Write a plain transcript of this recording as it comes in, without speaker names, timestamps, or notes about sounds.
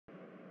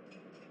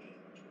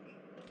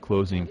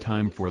Closing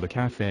time for the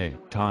cafe.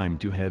 Time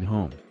to head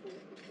home.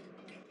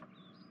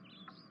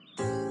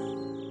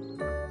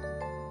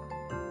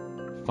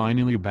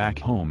 Finally back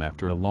home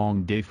after a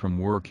long day from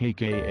work,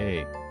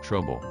 aka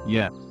trouble.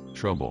 Yeah,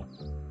 trouble.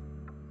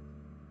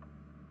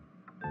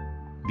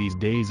 These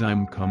days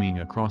I'm coming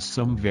across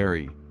some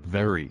very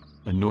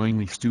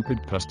annoyingly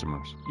stupid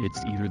customers.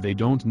 It's either they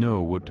don't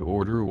know what to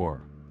order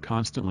or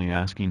constantly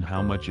asking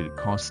how much it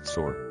costs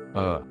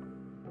or,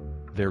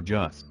 they're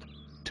just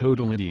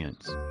total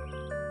idiots.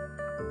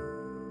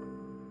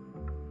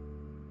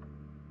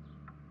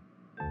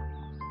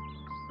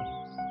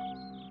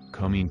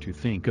 Coming to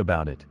think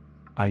about it,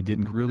 I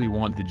didn't really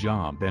want the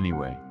job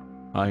anyway.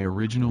 I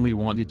originally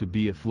wanted to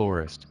be a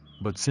florist,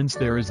 but since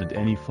there isn't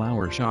any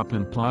flower shop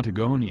in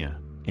Plotagonia,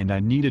 and I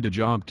needed a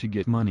job to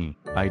get money,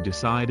 I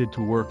decided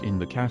to work in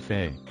the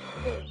cafe.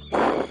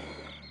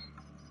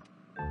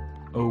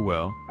 Oh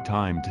well,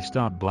 time to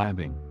stop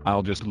blabbing.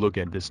 I'll just look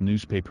at this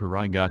newspaper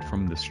I got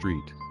from the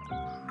street.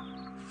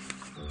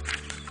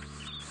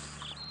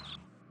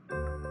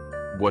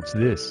 What's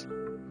this?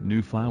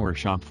 New flower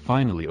shop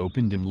finally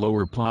opened in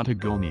Lower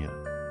Plotagonia.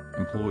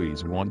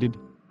 Employees wanted.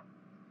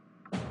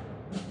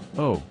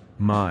 Oh,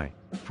 my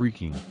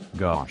freaking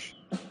gosh.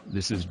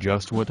 This is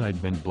just what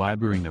I'd been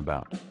blabbering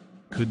about.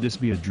 Could this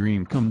be a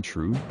dream come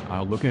true?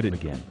 I'll look at it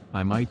again.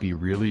 I might be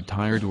really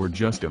tired or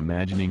just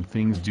imagining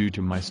things due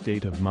to my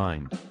state of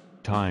mind.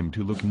 Time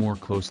to look more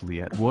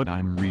closely at what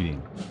I'm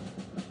reading.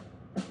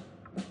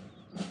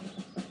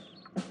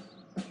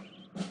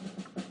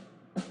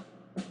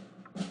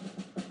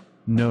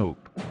 Nope.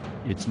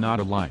 It's not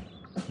a lie.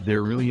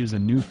 There really is a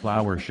new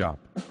flower shop.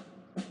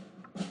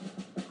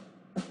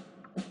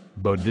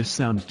 But this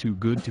sounds too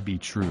good to be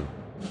true.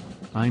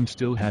 I'm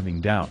still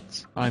having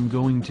doubts. I'm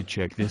going to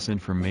check this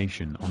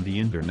information on the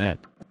internet.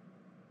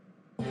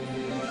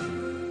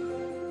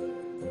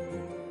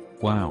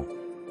 Wow.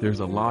 There's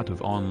a lot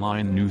of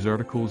online news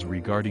articles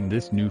regarding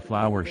this new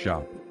flower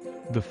shop.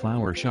 The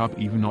flower shop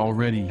even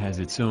already has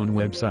its own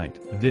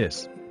website.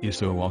 This is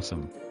so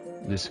awesome.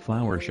 This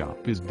flower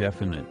shop is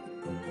definite.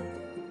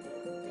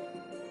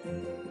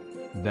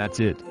 That's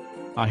it.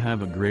 I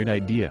have a great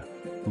idea.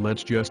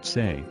 Let's just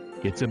say,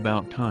 it's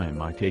about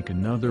time I take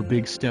another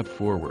big step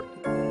forward.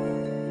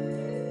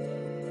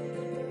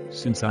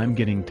 Since I'm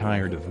getting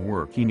tired of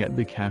working at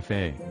the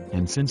cafe,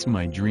 and since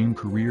my dream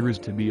career is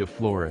to be a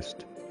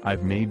florist,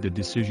 I've made the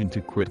decision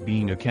to quit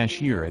being a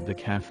cashier at the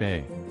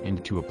cafe,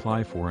 and to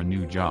apply for a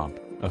new job,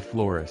 a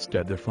florist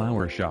at the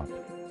flower shop.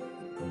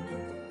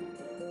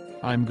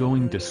 I'm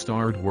going to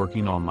start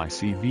working on my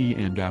CV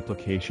and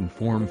application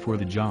form for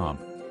the job.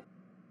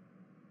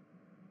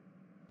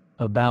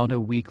 About a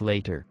week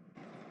later.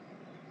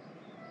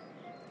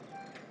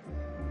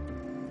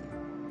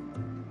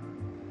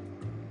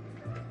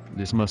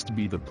 This must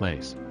be the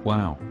place.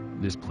 Wow,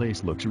 this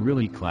place looks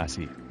really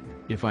classy,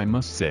 if I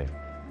must say.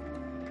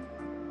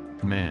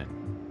 Man,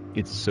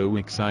 it's so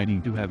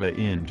exciting to have an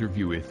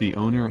interview with the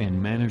owner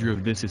and manager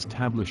of this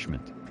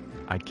establishment.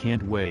 I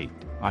can't wait.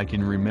 I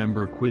can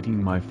remember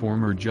quitting my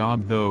former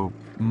job though.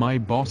 My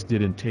boss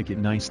didn't take it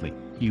nicely.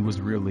 He was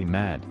really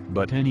mad.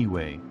 But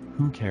anyway,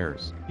 who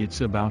cares?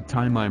 It's about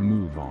time I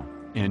move on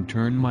and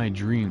turn my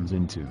dreams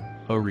into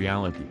a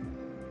reality.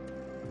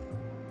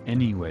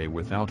 Anyway,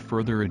 without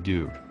further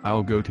ado,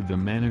 I'll go to the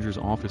manager's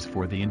office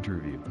for the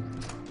interview.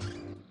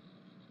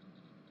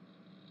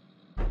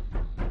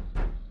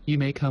 You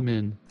may come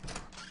in.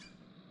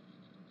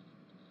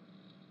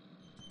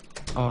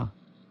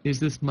 Is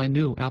this my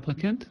new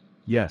applicant?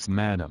 Yes,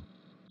 madam.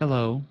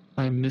 Hello,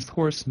 I'm Miss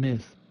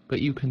Horsmith,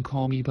 but you can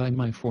call me by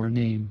my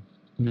forename,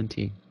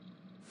 Minty.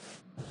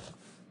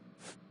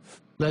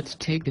 Let's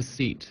take a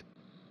seat.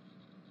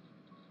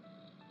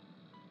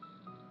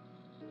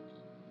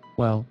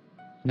 Well,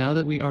 now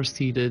that we are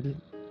seated,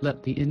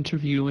 let the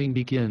interviewing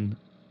begin.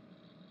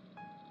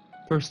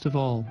 First of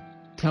all,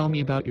 tell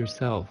me about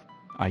yourself.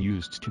 I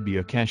used to be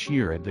a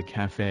cashier at the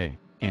cafe,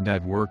 and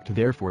I've worked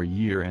there for a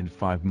year and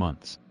 5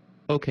 months.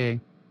 Okay.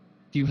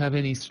 Do you have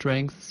any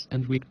strengths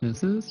and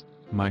weaknesses?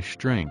 My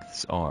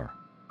strengths are: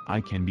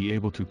 I can be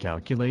able to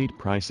calculate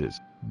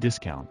prices,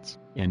 discounts,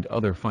 and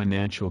other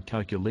financial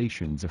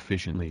calculations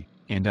efficiently,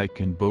 and I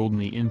can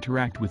boldly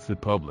interact with the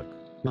public.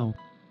 Oh,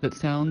 that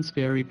sounds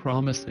very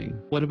promising.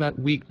 What about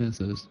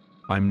weaknesses?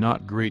 I'm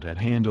not great at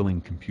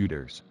handling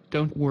computers.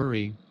 Don't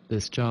worry,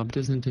 this job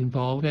doesn't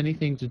involve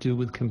anything to do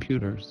with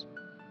computers.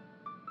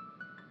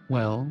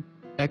 Well,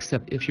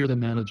 except if you're the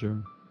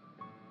manager.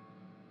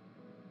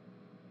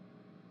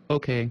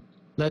 Okay,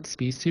 let's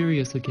be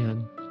serious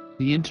again.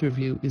 The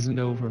interview isn't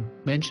over.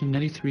 Mention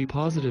any 3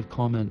 positive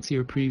comments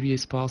your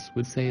previous boss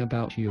would say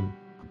about you.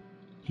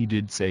 He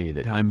did say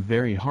that I'm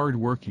very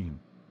hardworking,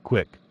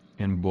 quick,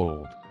 and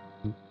bold.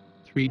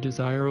 3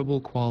 desirable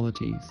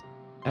qualities.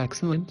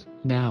 Excellent.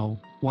 Now,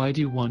 why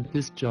do you want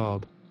this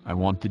job? I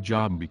want the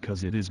job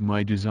because it is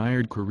my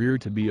desired career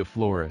to be a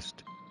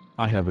florist.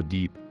 I have a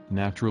deep,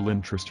 natural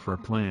interest for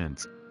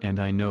plants, and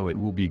I know it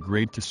will be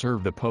great to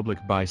serve the public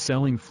by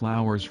selling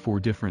flowers for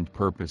different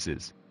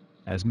purposes.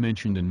 As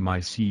mentioned in my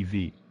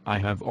CV, I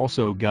have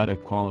also got a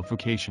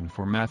qualification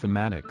for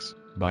mathematics,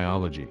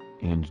 biology,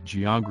 and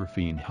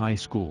geography in high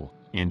school,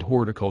 and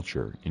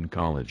horticulture in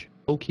college.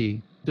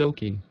 Okie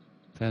dokie.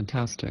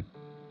 Fantastic.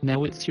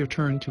 Now it's your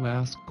turn to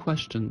ask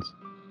questions.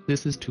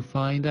 This is to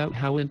find out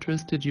how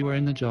interested you are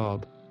in the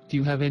job. Do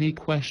you have any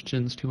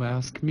questions to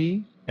ask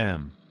me?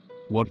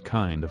 What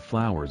kind of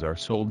flowers are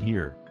sold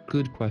here?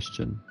 Good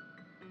question.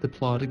 The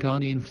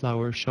Plotagonian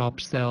flower shop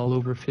sell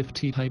over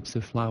 50 types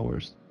of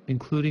flowers,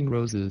 including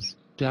roses,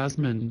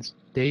 jasmines,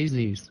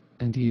 daisies,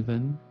 and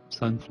even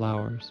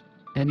sunflowers.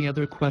 Any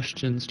other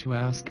questions to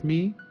ask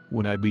me?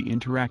 Would I be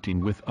interacting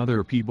with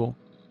other people?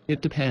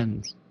 It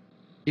depends.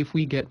 If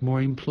we get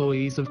more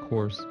employees, of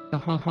course. Ha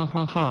ha ha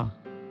ha ha.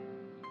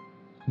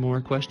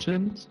 More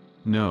questions?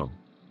 No.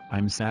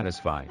 I'm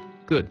satisfied.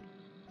 Good.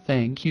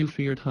 Thank you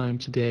for your time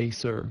today,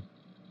 sir.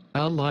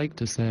 I'd like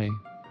to say,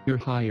 you're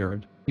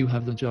hired. You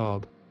have the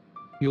job.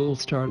 You'll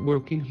start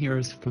working here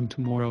as from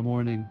tomorrow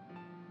morning.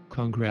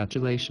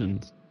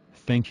 Congratulations.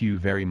 Thank you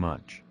very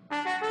much.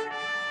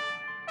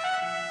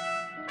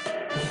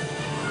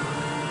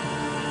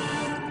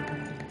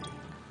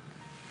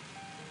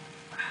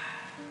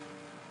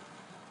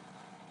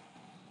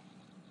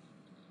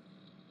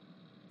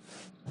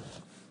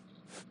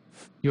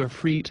 You're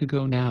free to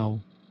go now.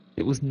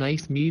 It was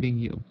nice meeting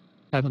you.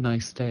 Have a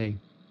nice day.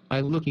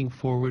 I'm looking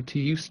forward to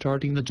you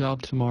starting the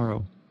job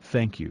tomorrow.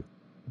 Thank you.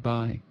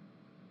 Bye.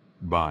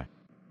 Bye.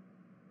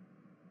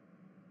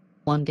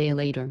 One day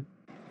later.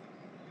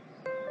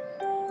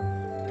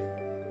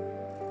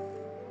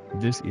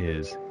 This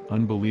is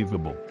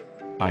unbelievable.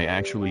 I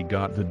actually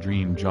got the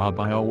dream job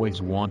I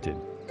always wanted.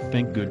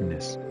 Thank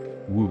goodness.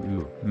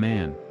 Woo-hoo,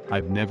 man,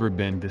 I've never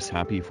been this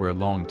happy for a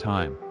long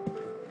time.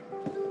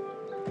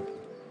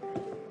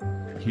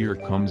 Here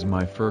comes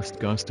my first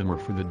customer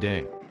for the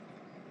day.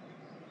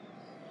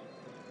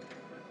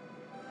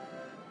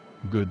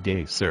 Good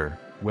day, sir.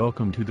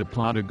 Welcome to the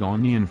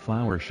Plotagonian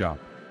flower shop.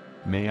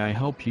 May I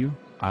help you?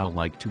 I'd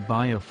like to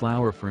buy a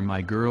flower for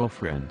my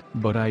girlfriend,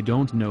 but I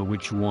don't know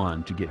which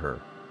one to get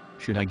her.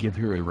 Should I give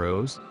her a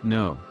rose?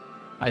 No.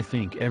 I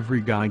think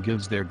every guy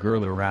gives their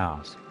girl a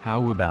rose.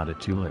 How about a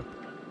tulip?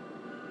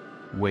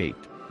 Wait,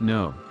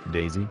 no,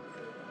 daisy?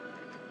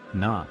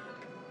 Nah.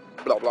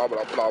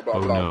 Oh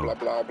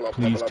no.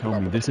 Please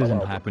tell me this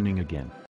isn't happening again.